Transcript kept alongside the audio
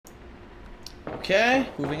Okay,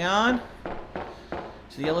 moving on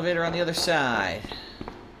to the elevator on the other side.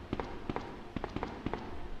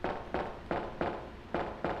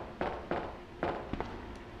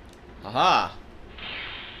 Aha!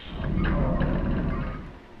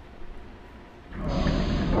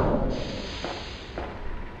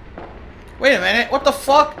 Wait a minute, what the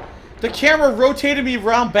fuck? The camera rotated me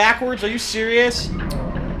around backwards, are you serious?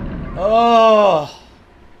 Oh.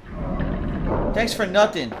 Thanks for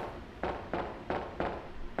nothing.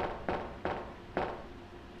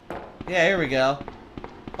 Yeah, here we go.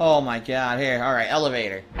 Oh my god, here. Alright,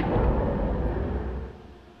 elevator.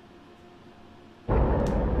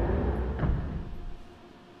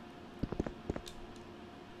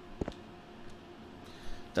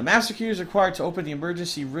 The master key is required to open the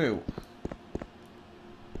emergency route.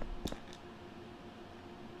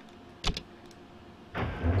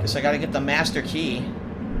 Guess I gotta get the master key.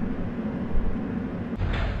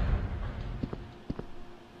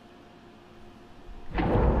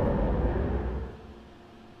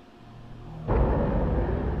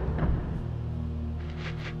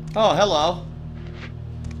 Oh, hello.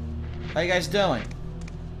 How you guys doing?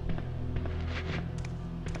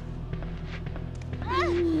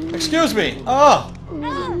 Excuse me. Oh.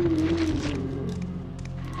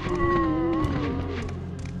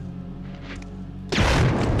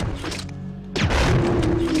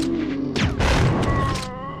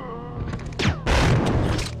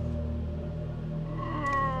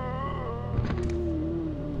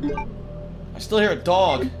 I still hear a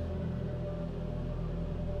dog.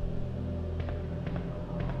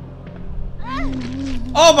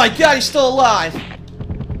 Oh my god, he's still alive!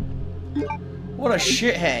 What a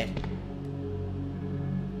shithead.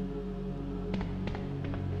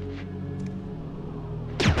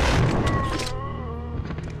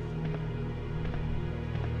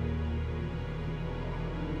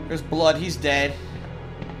 There's blood, he's dead.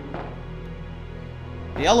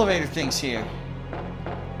 The elevator thing's here.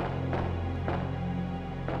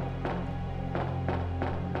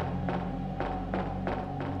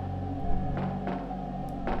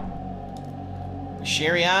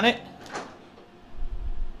 Sherry on it?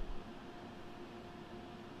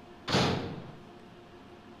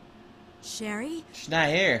 Sherry? She's not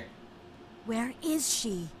here. Where is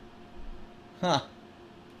she? Huh.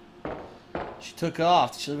 She took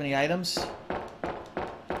off. Did she leave any items?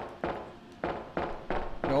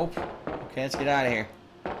 Nope. Okay, let's get out of here.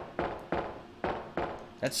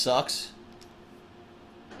 That sucks.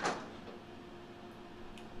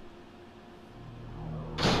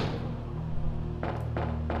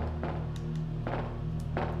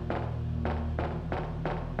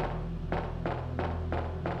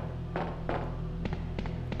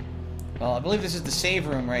 Well, I believe this is the save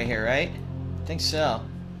room right here, right? I think so.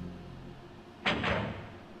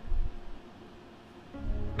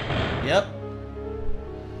 Yep.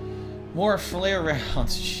 More flare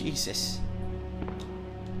rounds. Jesus.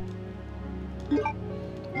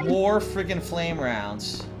 More friggin' flame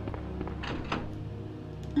rounds.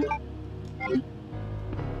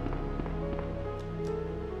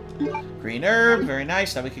 Green herb. Very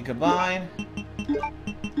nice. Now we can combine.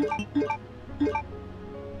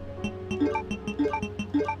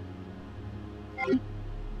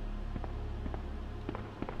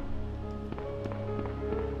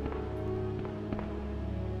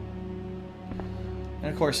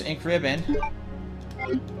 And of course, ink ribbon.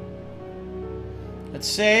 Let's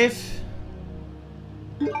save.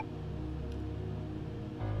 This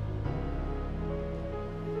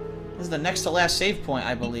is the next to last save point,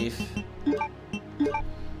 I believe.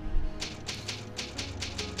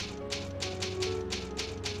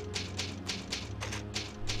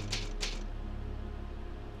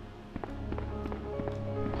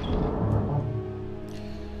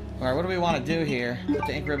 Alright, what do we want to do here? Put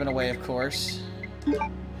the ink ribbon away, of course.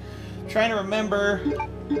 Trying to remember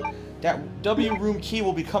that W room key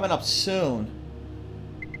will be coming up soon.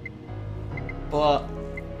 But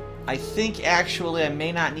I think actually I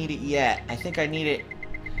may not need it yet. I think I need it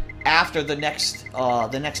after the next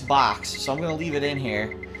box. So I'm gonna leave it in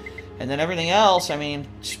here. And then everything else, I mean,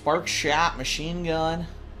 spark shot, machine gun.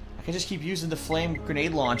 I can just keep using the flame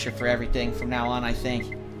grenade launcher for everything from now on, I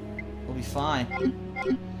think. We'll be fine.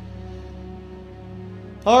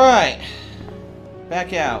 Alright.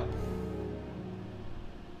 Back out.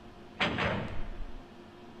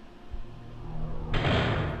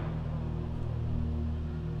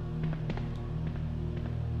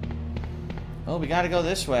 Oh, we gotta go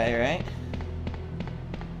this way, right?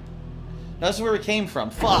 That's where we came from.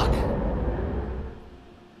 Fuck!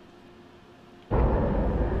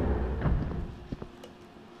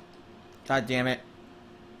 God damn it.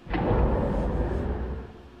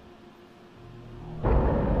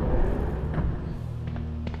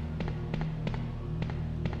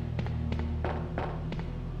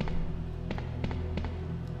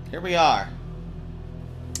 here we are.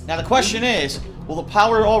 Now the question is, will the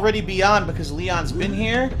power already be on because Leon's been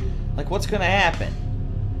here? Like, what's gonna happen?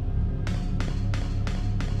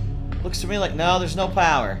 Looks to me like, no, there's no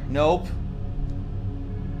power. Nope.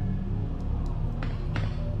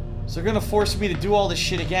 So they're gonna force me to do all this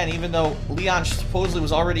shit again, even though Leon supposedly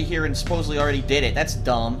was already here and supposedly already did it. That's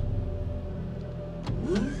dumb.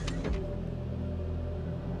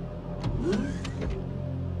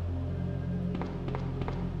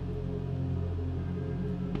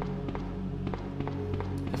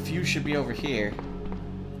 The fuse should be over here.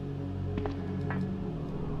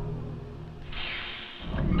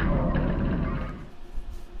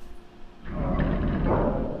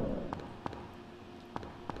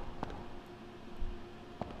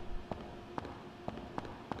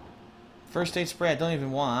 First aid spray I don't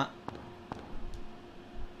even want.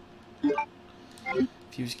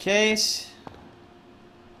 Fuse case.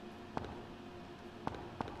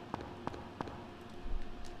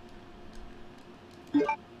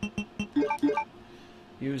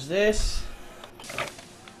 Use this.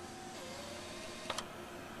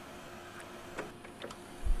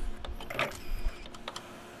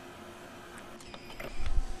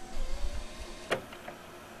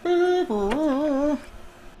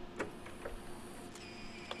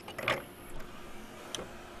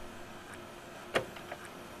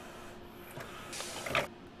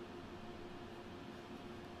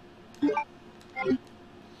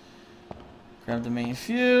 Grab the main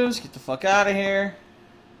fuse, get the fuck out of here.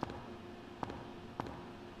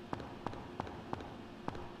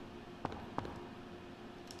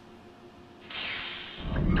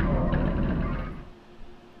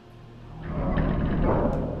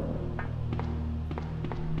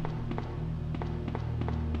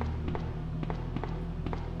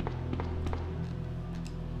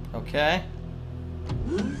 Okay.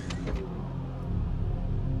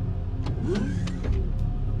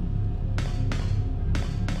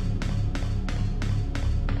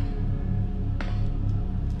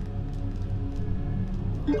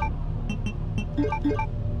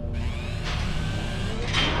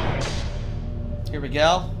 Here we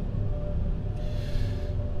go.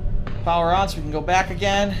 Power on so we can go back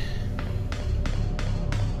again.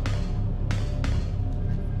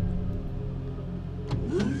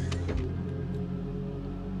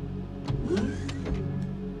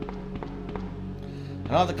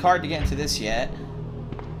 I don't have the card to get into this yet.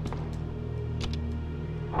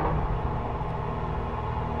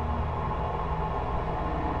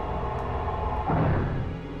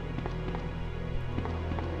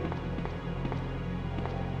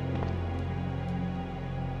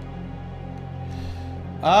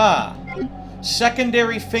 Ah,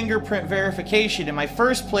 secondary fingerprint verification. In my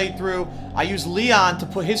first playthrough, I used Leon to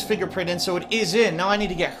put his fingerprint in, so it is in. Now I need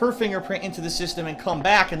to get her fingerprint into the system and come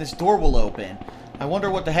back, and this door will open. I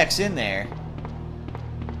wonder what the heck's in there.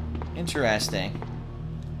 Interesting.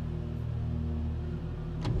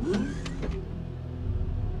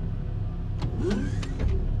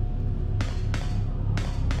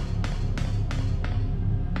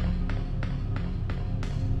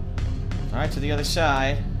 Alright, to the other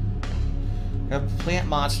side. Got plant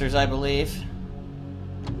monsters, I believe.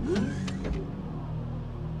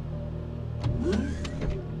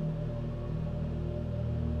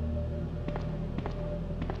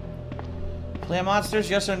 Plant monsters,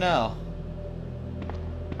 yes or no?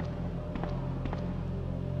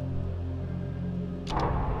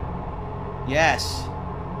 Yes.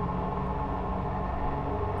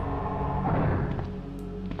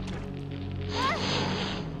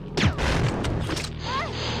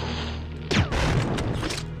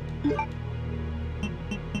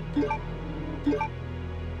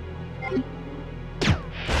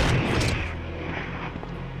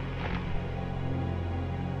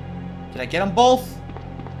 Did I get them both?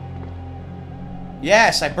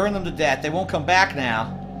 Yes, I burned them to death. They won't come back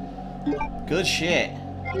now. Good shit.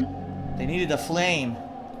 They needed a flame.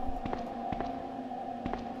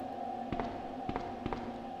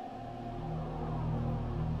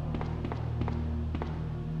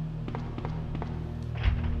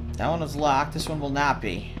 That one is locked. This one will not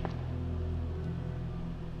be.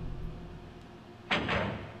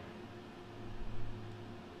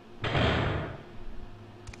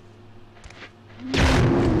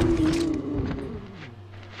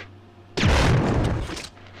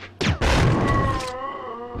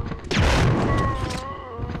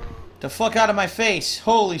 The fuck out of my face.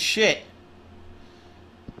 Holy shit.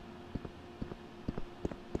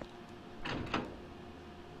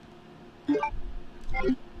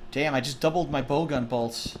 Damn, I just doubled my bowgun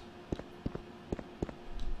bolts.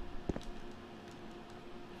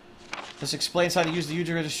 This explains how to use the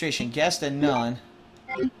user registration. Guest and none.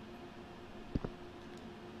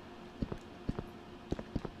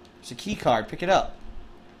 It's a key card. Pick it up.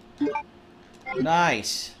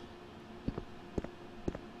 Nice.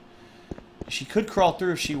 She could crawl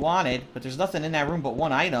through if she wanted, but there's nothing in that room but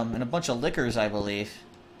one item and a bunch of liquors, I believe.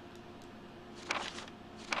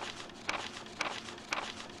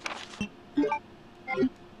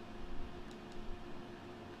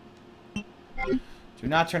 Do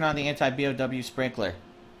not turn on the anti-BOW sprinkler.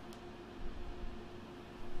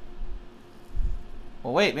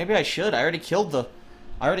 Well, wait, maybe I should. I already killed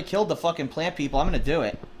the fucking plant people. I'm gonna do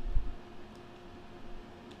it.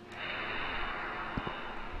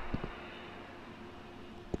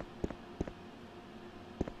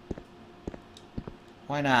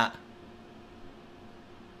 Why not?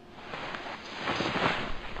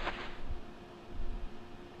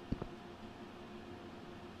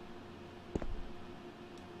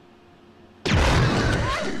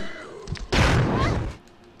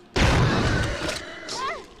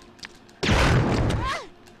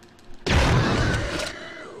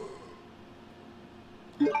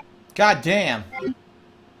 God damn.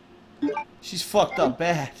 She's fucked up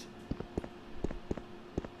bad.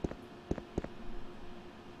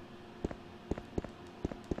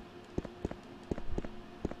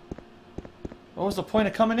 What was the point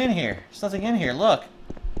of coming in here? There's nothing in here, look.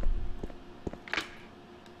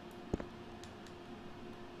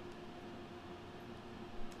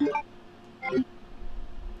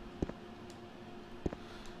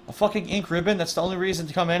 A fucking ink ribbon? That's the only reason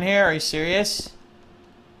to come in here? Are you serious?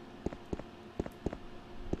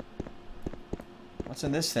 What's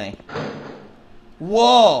in this thing?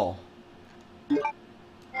 Whoa!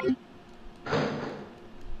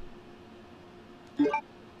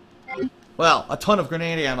 Well, a ton of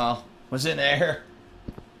grenade ammo was in there.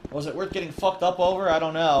 Was it worth getting fucked up over? I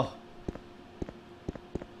don't know.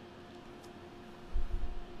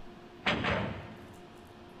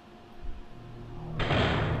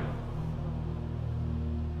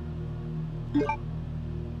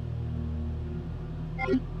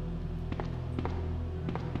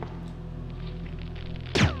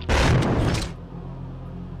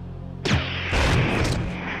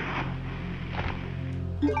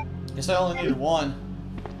 Guess I only needed one.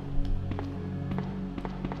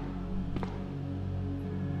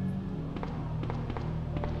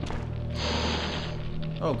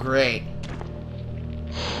 Oh, great.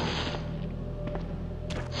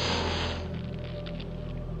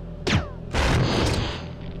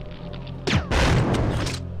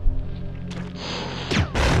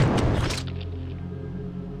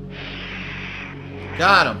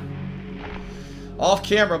 Got him. Off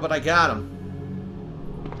camera, but I got him.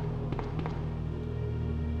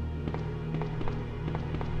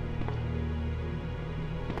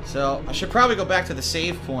 So, I should probably go back to the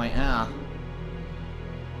save point, huh?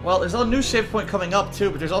 Well, there's a new save point coming up, too,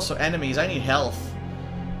 but there's also enemies. I need health.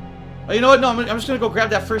 Oh, you know what? No, I'm just gonna go grab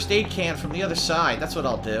that first aid can from the other side. That's what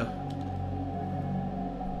I'll do.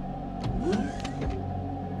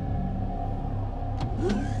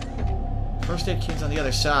 First aid can's on the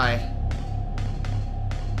other side.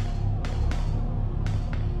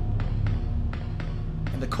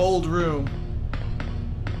 In the cold room.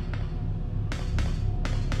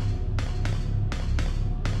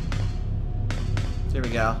 There we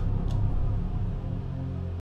go.